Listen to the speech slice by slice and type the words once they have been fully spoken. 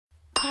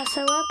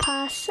Paso a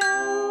Paso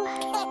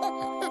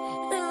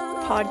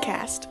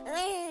podcast.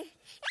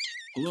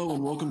 Hello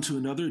and welcome to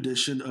another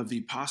edition of the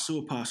Paso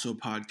a Paso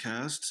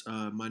podcast.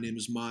 My name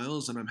is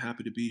Miles and I'm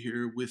happy to be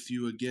here with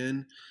you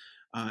again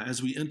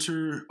as we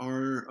enter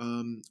our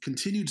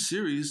continued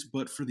series,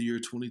 but for the year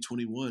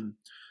 2021.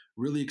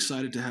 Really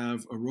excited to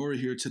have Aurora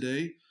here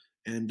today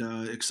and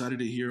excited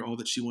to hear all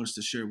that she wants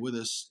to share with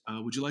us.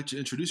 Would you like to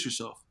introduce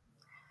yourself?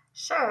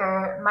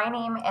 Sure. My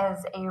name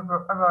is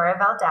Aurora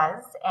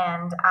Valdez,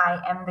 and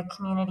I am the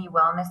Community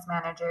Wellness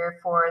Manager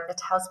for the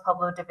Taos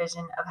Pueblo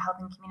Division of Health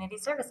and Community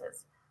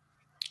Services.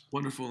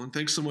 Wonderful. And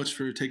thanks so much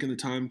for taking the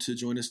time to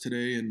join us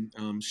today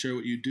and share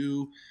what you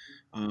do,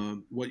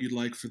 what you'd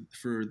like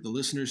for the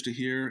listeners to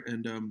hear.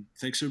 And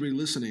thanks everybody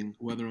listening,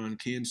 whether on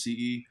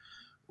KNCE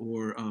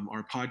or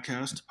our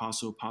podcast,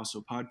 Paso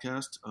Paso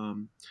Podcast.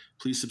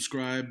 Please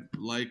subscribe,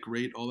 like,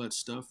 rate, all that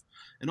stuff.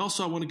 And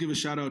also I want to give a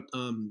shout out,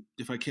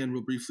 if I can,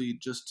 real briefly,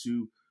 just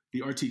to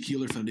the R.T.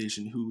 Keeler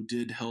Foundation, who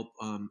did help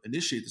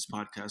initiate this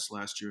podcast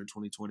last year in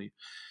 2020.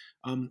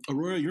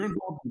 Aurora, you're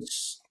involved in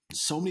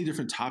so many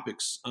different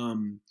topics.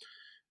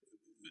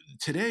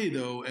 Today,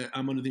 though,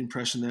 I'm under the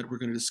impression that we're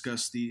going to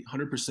discuss the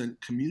 100%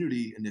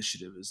 Community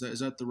Initiative. Is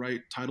that the right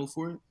title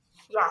for it?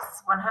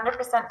 Yes,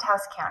 100%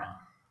 Taos County.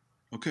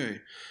 Okay.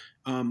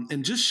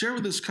 And just share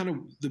with us kind of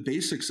the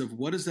basics of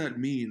what does that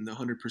mean, the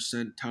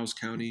 100% Taos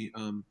County?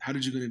 How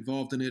did you get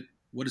involved in it?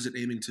 What is it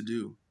aiming to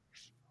do?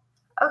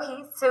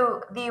 Okay,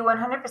 so the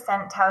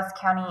 100% Taos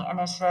County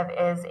Initiative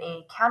is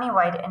a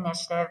countywide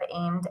initiative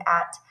aimed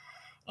at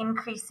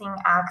increasing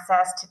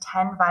access to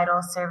 10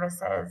 vital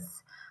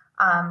services.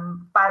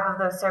 5 of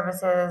those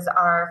services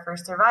are for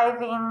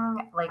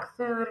surviving, like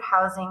food,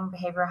 housing,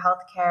 behavioral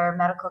health care,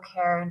 medical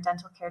care, and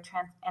dental care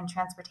and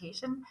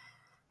transportation.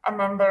 And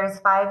then there's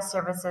 5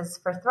 services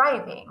for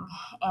thriving.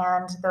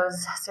 And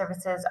those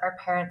services are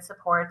parent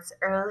supports,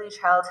 early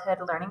childhood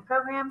learning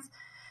programs,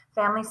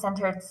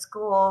 family-centered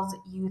schools,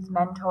 youth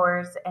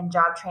mentors, and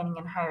job training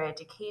and higher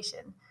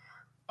education.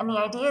 And the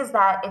idea is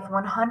that if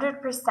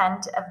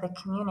 100% of the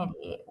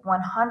community,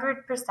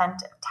 100%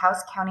 of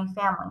Taos County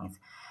families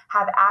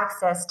have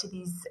access to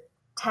these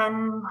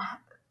 10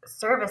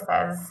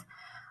 services,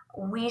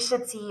 we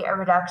should see a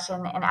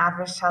reduction in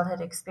adverse childhood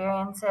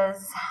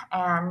experiences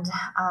and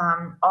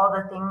all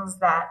the things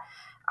that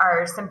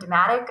are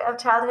symptomatic of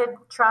childhood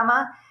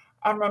trauma.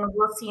 And then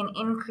we'll see an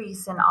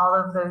increase in all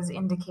of those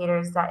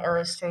indicators that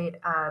illustrate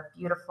a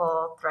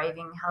beautiful,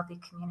 thriving, healthy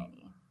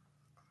community.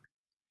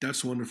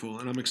 That's wonderful.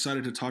 And I'm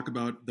excited to talk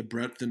about the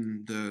breadth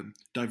and the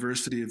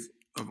diversity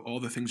of all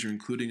the things you're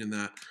including in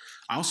that.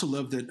 I also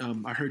love that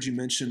I heard you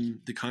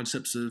mention the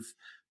concepts of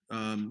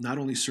not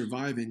only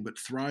surviving, but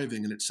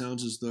thriving. And it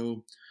sounds as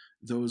though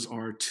those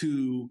are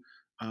 2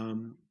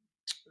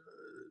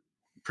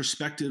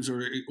 perspectives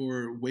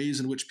or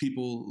ways in which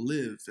people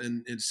live.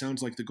 And it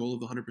sounds like the goal of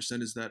the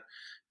 100% is that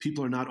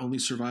people are not only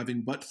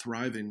surviving, but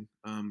thriving.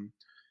 And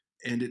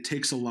it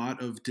takes a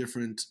lot of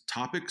different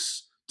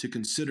topics to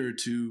consider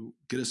to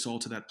get us all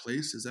to that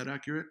place. Is that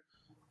accurate?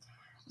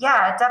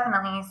 Yeah,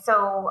 definitely.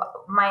 So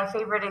my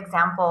favorite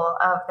example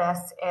of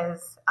this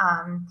is,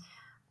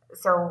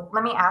 so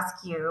let me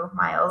ask you,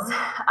 Miles,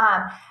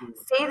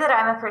 say that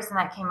I'm a person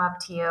that came up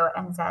to you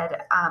and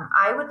said,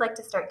 I would like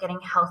to start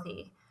getting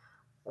healthy.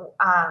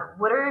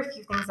 What are a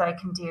few things that I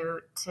can do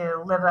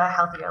to live a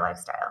healthier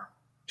lifestyle?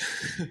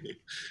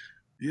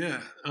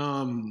 Yeah.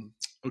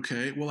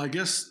 Okay. Well, I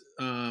guess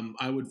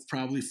I would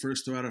probably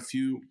first throw out a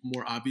few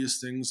more obvious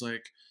things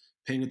like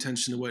paying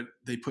attention to what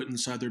they put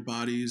inside their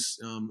bodies,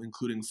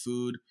 including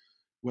food,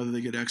 whether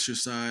they get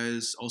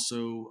exercise.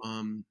 Also,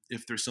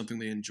 if there's something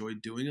they enjoy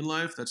doing in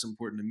life, that's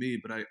important to me.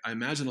 But I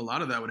imagine a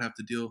lot of that would have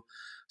to deal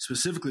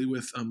specifically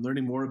with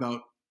learning more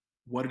about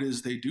what it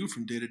is they do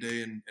from day to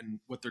day and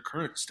what their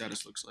current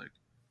status looks like.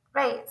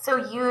 Right. So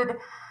you'd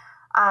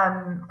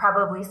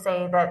probably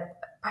say that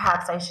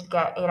perhaps I should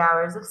get 8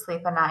 hours of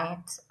sleep a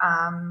night.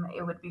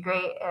 It would be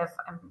great if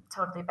I'm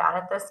totally bad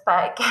at this,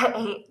 but get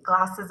 8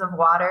 glasses of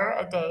water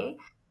a day.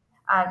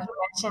 You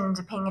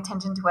mentioned paying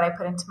attention to what I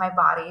put into my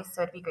body.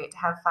 So it'd be great to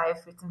have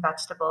 5 fruits and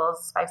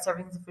vegetables, 5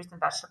 servings of fruits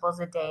and vegetables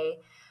a day.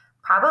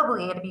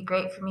 Probably it'd be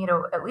great for me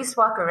to at least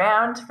walk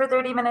around for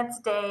 30 minutes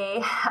a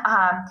day.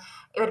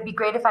 It would be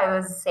great if I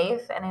was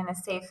safe and in a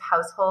safe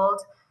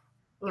household.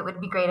 It would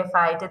be great if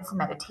I did some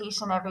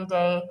meditation every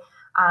day.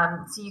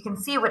 So you can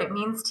see what it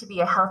means to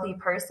be a healthy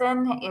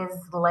person is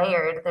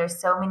layered. There's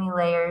so many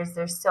layers.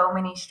 There's so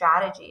many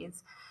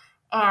strategies.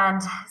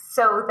 And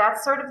so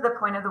that's sort of the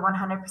point of the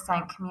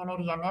 100%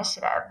 Community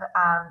Initiative.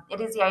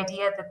 It is the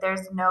idea that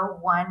there's no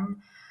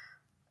one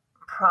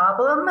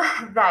problem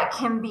that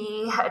can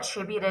be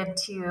attributed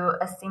to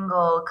a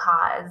single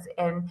cause.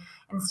 And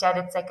instead,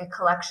 it's like a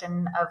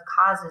collection of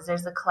causes.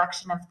 There's a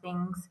collection of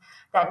things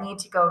that need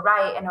to go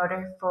right in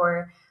order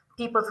for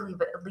people to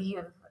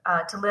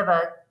live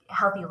a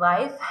healthy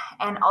life,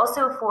 and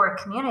also for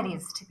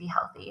communities to be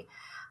healthy.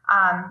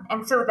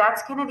 And so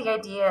that's kind of the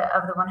idea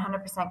of the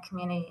 100%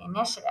 Community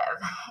Initiative.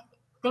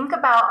 Think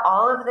about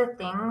all of the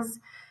things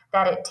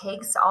that it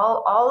takes,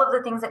 all of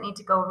the things that need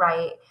to go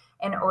right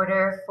in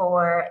order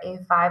for a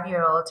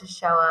 5-year-old to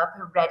show up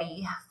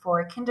ready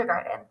for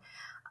kindergarten.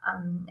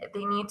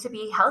 They need to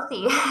be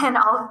healthy and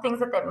all the things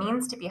that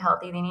means to be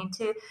healthy. They need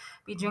to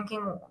be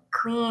drinking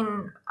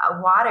clean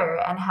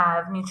water and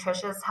have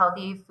nutritious,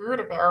 healthy food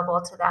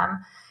available to them.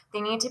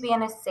 They need to be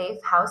in a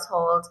safe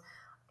household.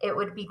 It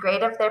would be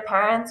great if their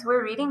parents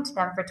were reading to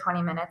them for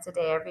 20 minutes a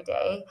day, every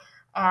day.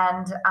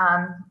 And,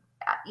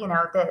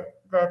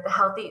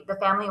 the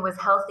family was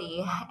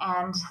healthy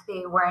and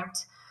they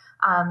weren't,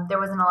 there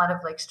wasn't a lot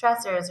of like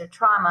stressors or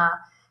trauma.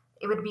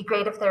 It would be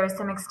great if there was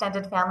some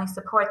extended family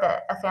support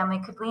that a family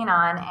could lean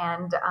on.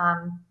 And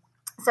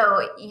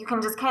so you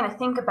can just kind of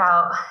think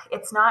about,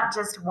 it's not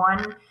just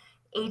one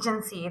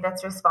agency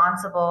that's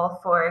responsible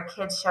for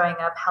kids showing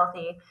up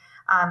healthy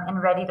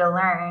and ready to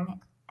learn.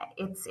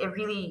 It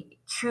really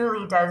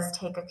truly does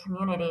take a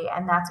community,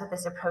 and that's what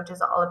this approach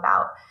is all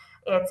about.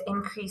 It's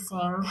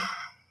increasing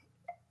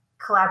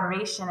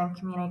collaboration and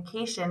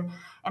communication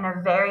in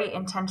a very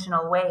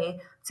intentional way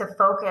to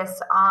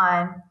focus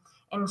on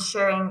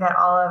ensuring that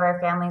all of our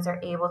families are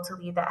able to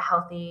lead that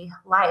healthy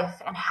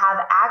life and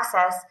have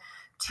access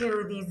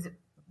to these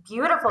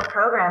beautiful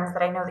programs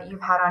that I know that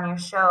you've had on your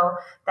show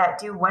that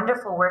do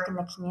wonderful work in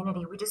the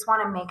community. We just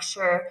want to make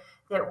sure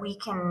that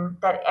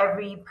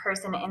every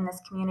person in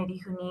this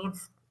community who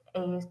needs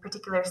a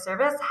particular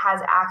service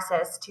has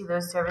access to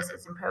those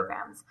services and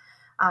programs.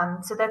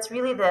 So that's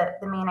really the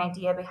main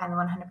idea behind the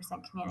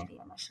 100% Community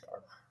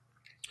Initiative.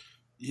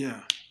 Yeah.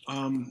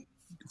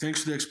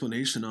 Thanks for the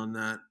explanation on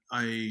that.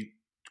 I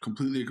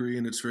completely agree,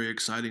 and it's very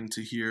exciting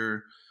to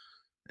hear.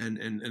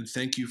 And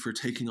thank you for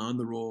taking on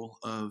the role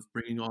of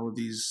bringing all of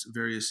these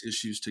various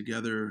issues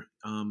together.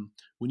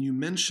 When you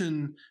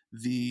mention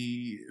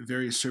the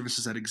various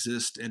services that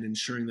exist and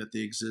ensuring that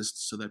they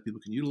exist so that people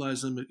can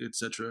utilize them,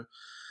 etc.,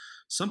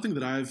 something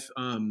that I've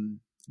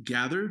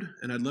gathered,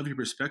 and I'd love your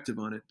perspective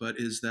on it, but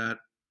is that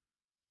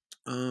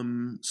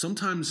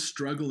sometimes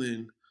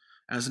struggling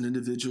as an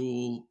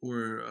individual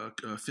or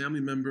a family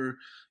member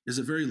is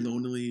a very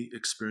lonely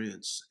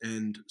experience.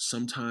 And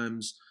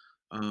sometimes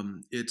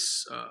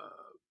it's,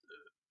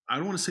 I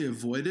don't want to say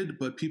avoided,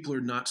 but people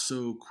are not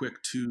so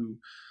quick to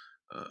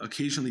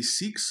occasionally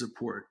seek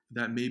support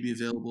that may be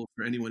available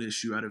for any one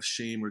issue out of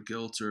shame or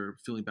guilt or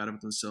feeling bad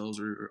about themselves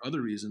or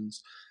other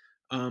reasons.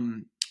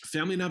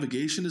 Family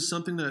navigation is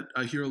something that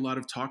I hear a lot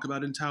of talk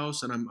about in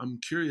Taos, and I'm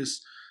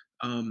curious,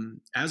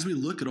 as we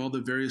look at all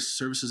the various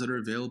services that are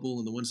available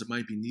and the ones that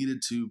might be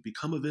needed to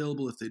become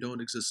available if they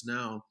don't exist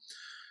now,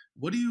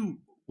 what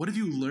have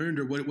you learned,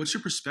 or what's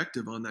your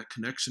perspective on that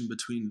connection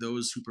between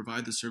those who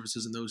provide the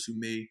services and those who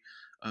may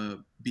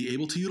be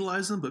able to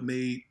utilize them but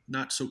may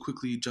not so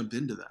quickly jump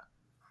into that?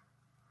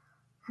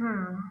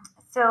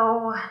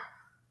 So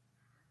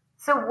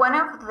one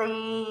of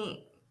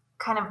the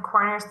kind of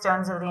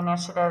cornerstones of the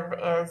initiative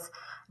is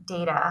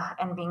data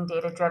and being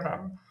data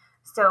driven.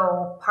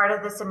 So part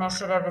of this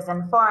initiative is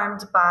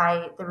informed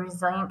by the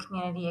Resilient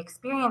Community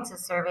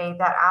Experiences Survey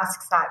that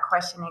asks that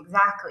question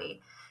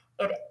exactly.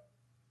 It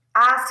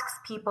asks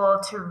people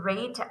to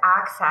rate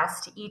access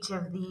to each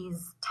of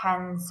these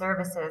 10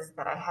 services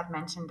that I had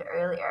mentioned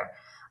earlier.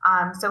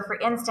 So for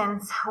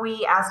instance,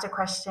 we asked a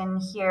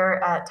question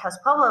here at Taos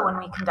Pueblo when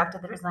we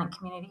conducted the Resilient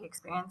Community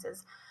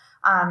Experiences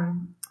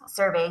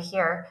survey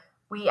here.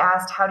 We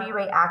asked, how do you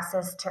rate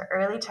access to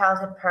early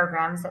childhood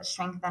programs that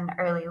strengthen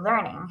early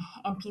learning?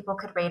 And people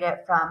could rate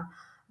it from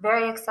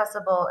very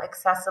accessible,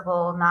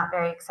 not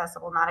very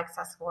accessible, not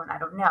accessible, and I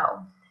don't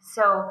know.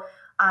 So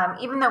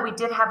even though we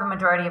did have a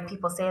majority of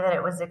people say that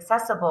it was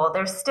accessible,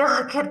 there's still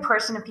a good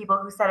portion of people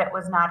who said it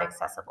was not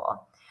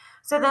accessible.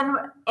 So then,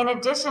 in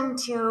addition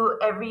to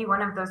every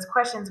one of those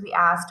questions, we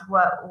asked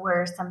what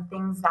were some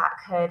things that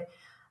could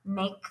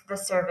make the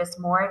service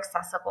more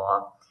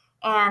accessible.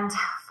 And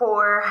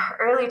for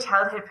early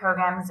childhood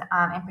programs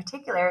in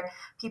particular,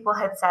 people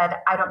had said,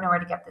 I don't know where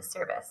to get this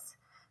service.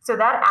 So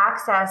that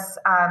access,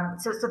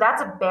 so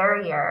that's a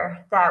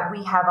barrier that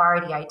we have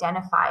already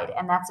identified.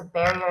 And that's a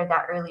barrier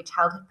that early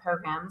childhood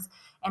programs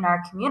in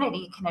our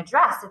community can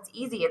address. It's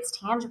easy, it's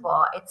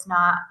tangible, it's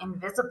not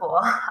invisible.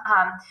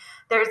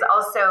 There's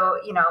also,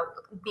 you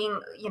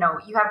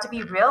have to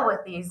be real with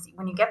these.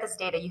 When you get this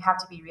data, you have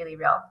to be really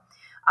real.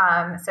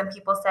 Some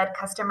people said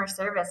customer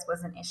service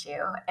was an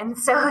issue. And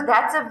so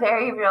that's a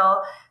very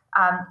real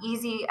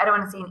easy, I don't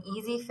want to say an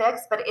easy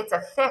fix, but it's a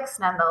fix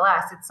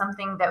nonetheless. It's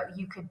something that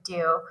you could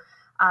do.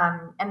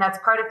 And that's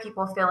part of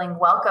people feeling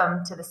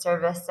welcome to the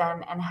service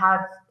and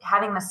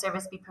having the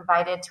service be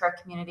provided to our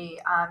community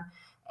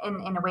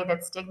in a way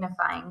that's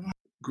dignifying.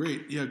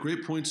 Great. Yeah,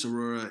 great points,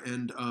 Aurora.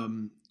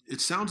 And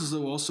it sounds as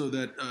though also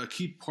that a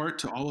key part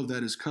to all of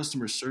that is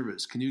customer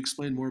service. Can you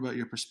explain more about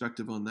your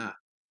perspective on that?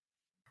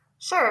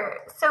 Sure.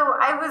 So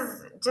I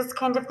was just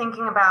kind of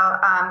thinking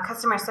about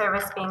customer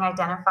service being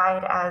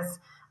identified as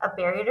a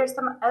barrier to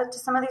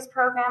some of these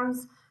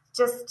programs,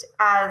 just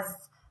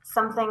as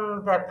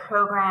something that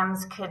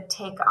programs could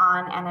take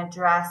on and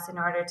address in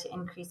order to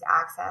increase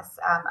access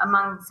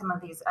among some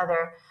of these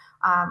other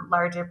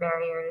larger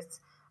barriers.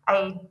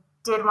 I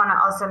did want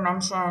to also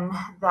mention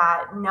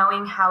that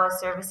knowing how a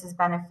service is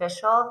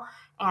beneficial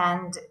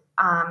and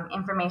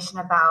information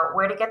about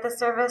where to get the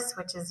service,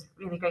 which is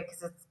really great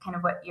because it's kind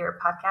of what your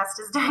podcast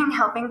is doing,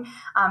 helping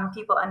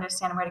people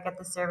understand where to get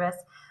the service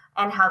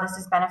and how this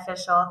is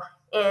beneficial,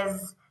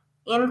 is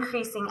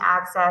increasing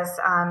access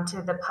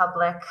to the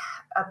public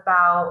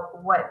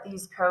about what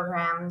these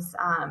programs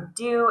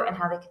do and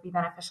how they could be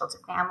beneficial to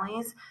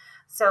families.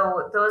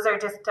 So those are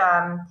just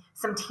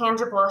some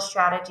tangible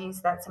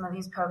strategies that some of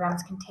these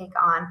programs can take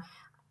on.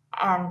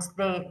 And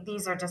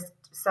these are just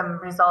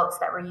some results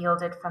that were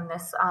yielded from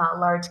this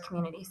large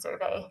community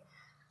survey.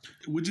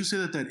 Would you say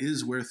that that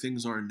is where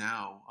things are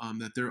now,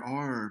 that there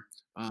are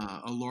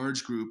a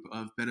large group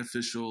of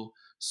beneficial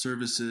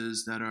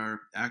services that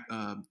are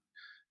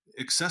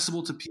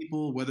accessible to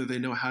people, whether they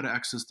know how to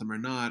access them or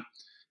not?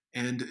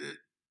 And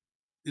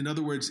in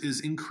other words, is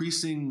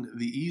increasing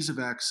the ease of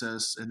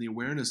access and the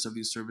awareness of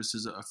these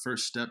services a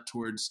first step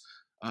towards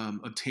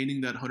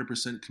obtaining that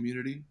 100%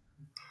 community?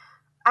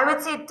 I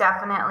would say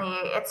definitely.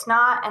 It's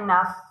not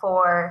enough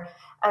for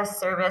a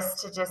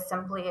service to just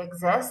simply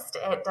exist.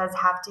 It does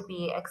have to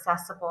be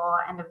accessible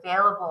and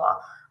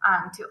available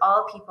to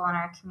all people in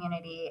our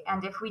community.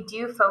 And if we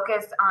do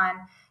focus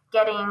on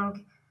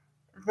getting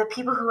the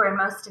people who are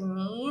most in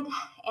need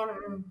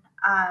and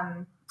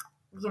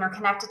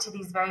connected to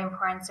these very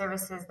important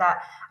services,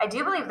 that I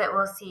do believe that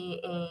we'll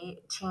see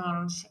a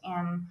change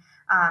in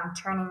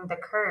turning the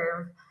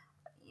curve.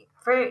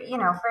 For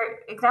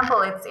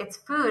example, it's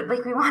food.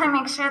 Like, we want to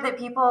make sure that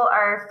people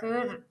are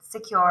food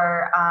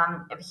secure.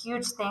 A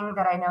huge thing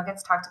that I know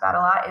gets talked about a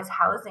lot is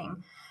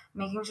housing.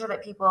 Making sure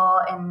that people,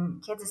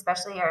 and kids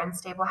especially, are in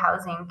stable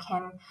housing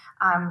can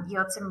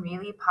yield some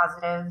really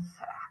positive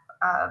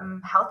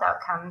health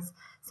outcomes.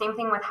 Same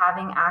thing with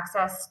having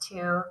access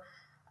to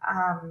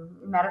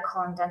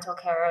medical and dental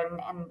care,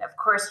 and of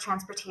course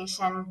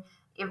transportation.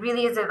 It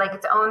really is like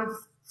its own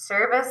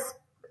service,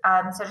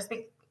 so to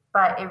speak,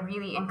 but it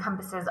really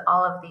encompasses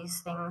all of these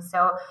things.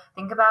 So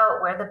think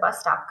about where the bus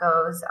stop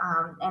goes,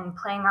 and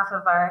playing off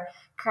of our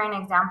current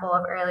example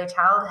of early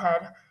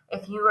childhood.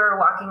 If you are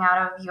walking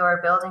out of your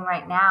building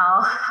right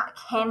now,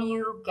 can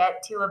you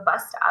get to a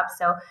bus stop?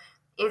 So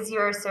is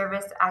your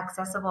service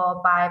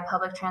accessible by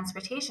public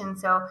transportation?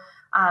 So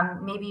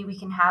maybe we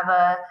can have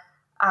a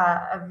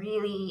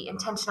really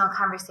intentional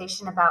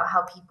conversation about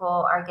how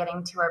people are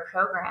getting to our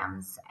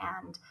programs.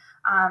 And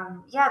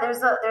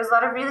there's a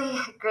lot of really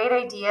great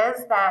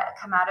ideas that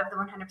come out of the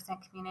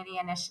 100% Community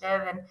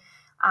Initiative.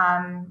 And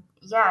as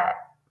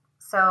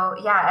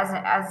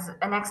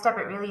a next step,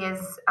 it really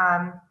is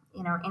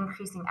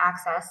increasing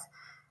access.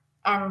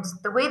 And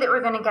the way that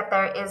we're going to get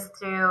there is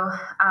through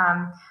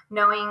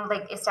knowing,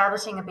 like,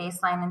 establishing a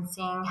baseline and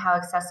seeing how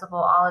accessible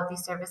all of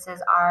these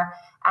services are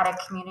at a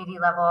community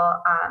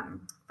level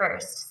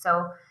first.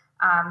 So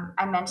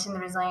I mentioned the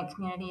Resilient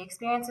Community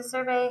Experiences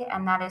Survey,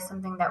 and that is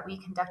something that we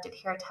conducted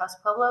here at Taos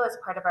Pueblo as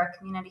part of our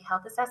community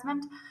health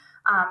assessment.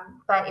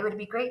 But it would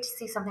be great to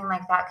see something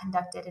like that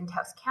conducted in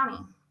Taos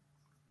County.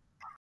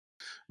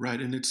 Right,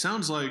 and it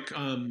sounds like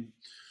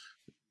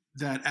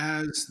that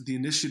as the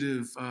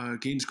initiative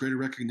gains greater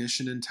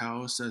recognition in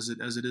Taos, as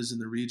it is in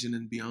the region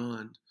and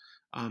beyond,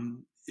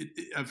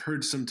 I've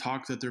heard some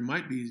talk that there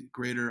might be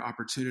greater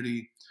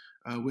opportunity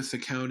with the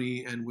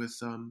county and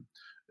with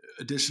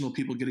additional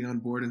people getting on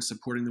board and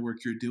supporting the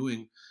work you're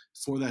doing,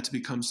 for that to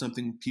become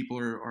something people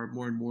are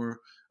more and more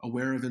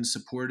aware of and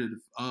supportive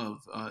of.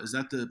 Is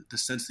that the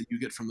sense that you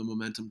get from the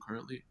momentum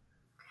currently?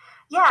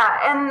 Yeah,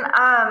 and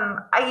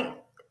I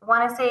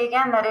want to say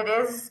again that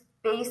it's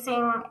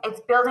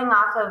building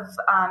off of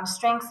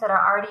strengths that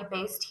are already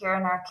based here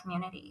in our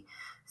community.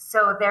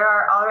 So there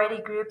are already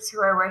groups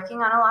who are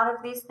working on a lot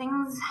of these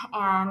things,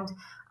 and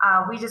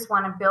we just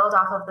want to build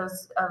off of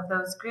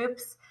those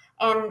groups.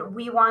 And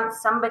we want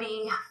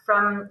somebody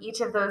from each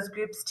of those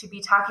groups to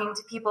be talking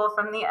to people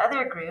from the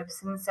other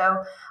groups. And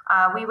so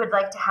we would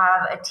like to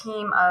have a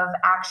team of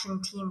action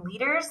team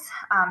leaders,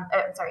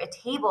 a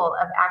table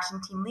of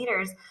action team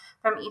leaders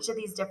from each of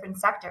these different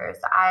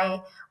sectors.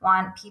 I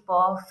want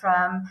people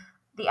from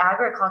the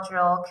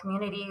agricultural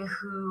community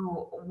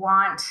who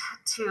want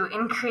to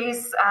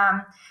increase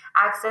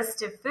access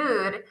to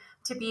food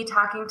to be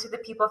talking to the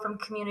people from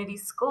community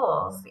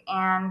schools,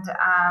 and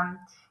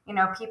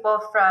people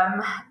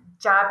from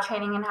job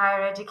training and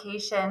higher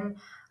education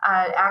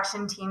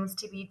action teams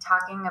to be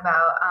talking with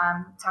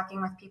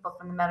people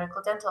from the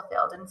medical dental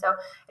field. And so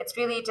it's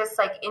really just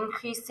like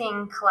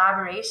increasing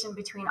collaboration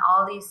between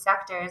all these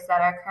sectors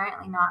that are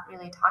currently not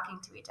really talking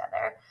to each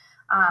other.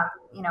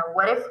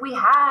 What if we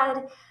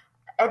had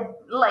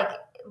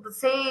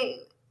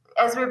say,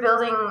 as we're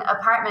building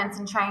apartments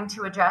and trying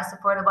to address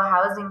affordable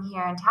housing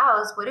here in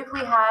Taos, what if we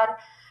had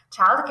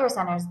childcare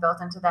centers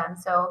built into them?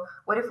 So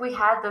what if we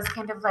had those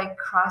kind of like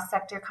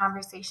cross-sector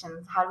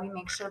conversations? How do we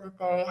make sure that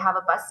they have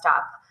a bus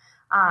stop?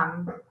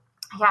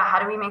 How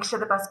do we make sure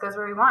the bus goes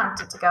where we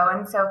want it to go?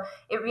 And so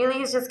it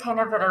really is just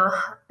kind of at a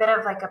bit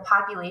of like a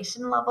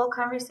population level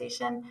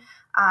conversation.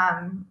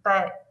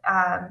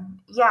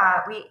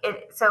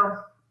 So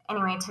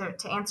anyway,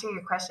 to answer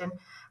your question,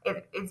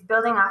 it's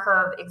building off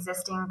of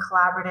existing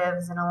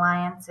collaboratives and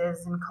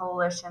alliances and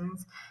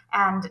coalitions,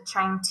 and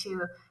trying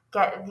to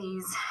get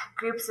these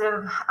groups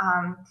of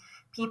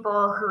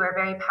people who are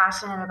very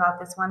passionate about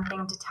this one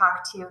thing to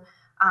talk to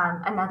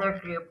another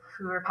group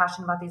who are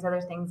passionate about these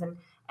other things,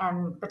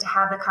 but to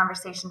have the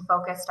conversation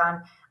focused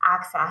on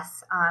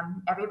access.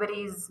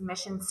 Everybody's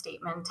mission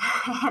statement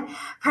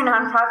for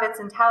nonprofits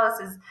in Taos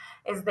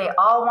is they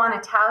all want a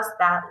Taos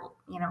that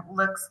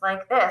looks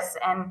like this,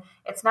 and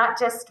it's not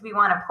just we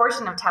want a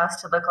portion of Taos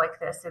to look like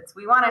this. It's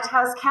we want a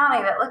Taos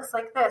County that looks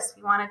like this.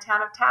 We want a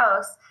town of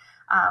Taos.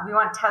 We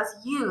want Taos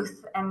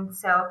youth, and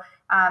so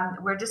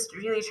we're just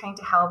really trying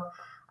to help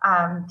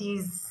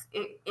these.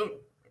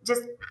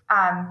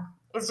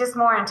 It's just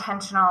more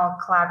intentional,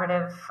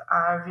 collaborative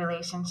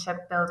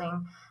relationship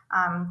building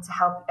to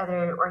help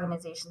other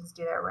organizations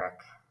do their work.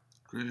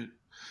 Great.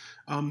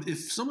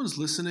 If someone's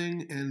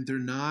listening and they're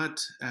not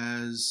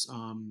as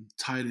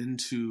tied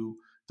into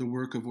the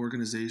work of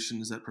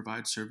organizations that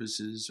provide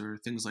services or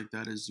things like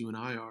that as you and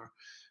I are,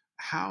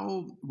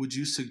 how would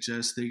you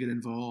suggest they get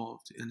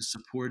involved in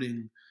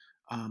supporting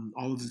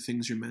all of the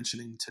things you're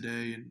mentioning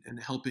today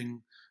and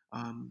helping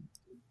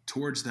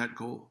towards that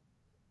goal?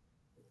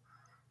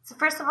 So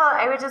first of all,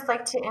 I would just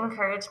like to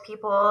encourage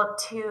people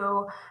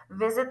to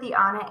visit the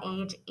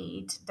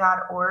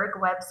AnaAge8.org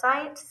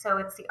website. So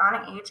it's the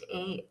Ana Age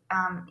 8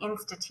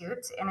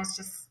 Institute, and it's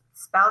just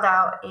spelled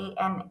out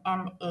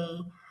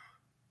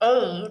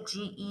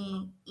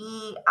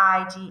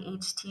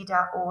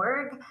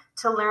ANNAAGEEIGHT.org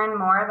to learn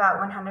more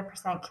about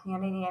 100%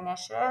 Community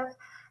Initiative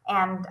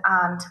and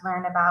to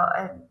learn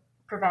about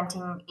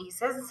preventing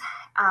ACEs.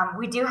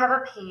 We do have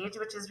a page,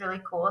 which is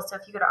really cool. So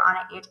if you go to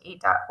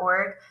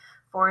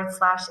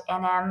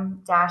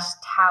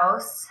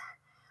AnaAge8.org/NM-Taos,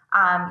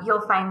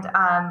 you'll find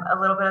a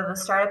little bit of the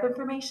startup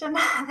information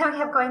that we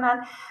have going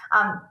on.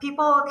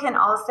 People can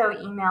also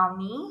email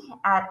me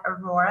at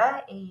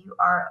Aurora,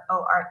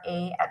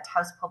 AURORA,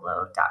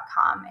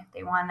 @taospueblo.com if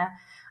they want to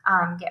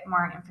get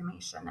more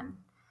information. And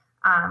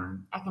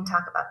I can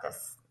talk about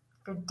this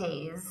for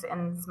days,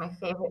 and it's my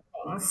favorite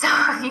thing. So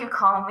if you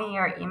call me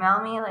or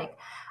email me,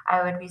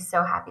 I would be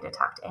so happy to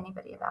talk to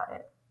anybody about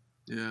it.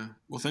 Yeah.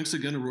 Well, thanks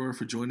again, Aurora,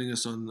 for joining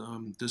us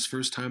on this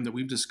first time that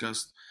we've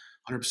discussed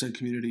 100%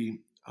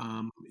 community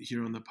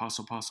here on the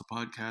Paso Paso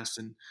podcast.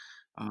 And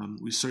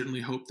we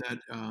certainly hope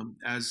that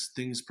as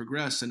things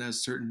progress and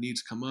as certain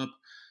needs come up,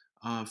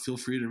 feel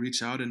free to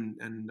reach out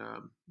and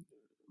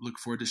look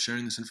forward to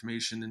sharing this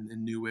information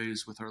in new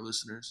ways with our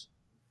listeners.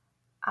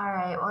 All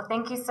right. Well,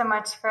 thank you so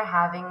much for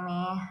having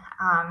me.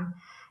 And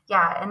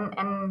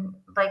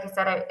like I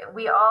said,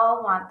 we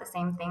all want the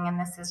same thing, and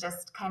this is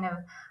just kind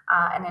of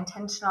an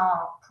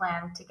intentional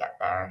plan to get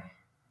there.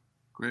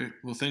 Great.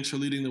 Well, thanks for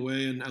leading the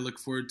way, and I look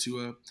forward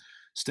to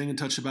staying in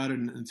touch about it,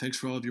 and thanks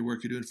for all of your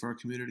work you're doing for our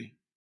community.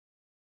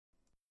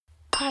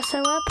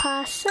 Paso a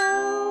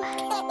Paso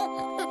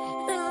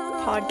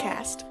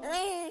Podcast.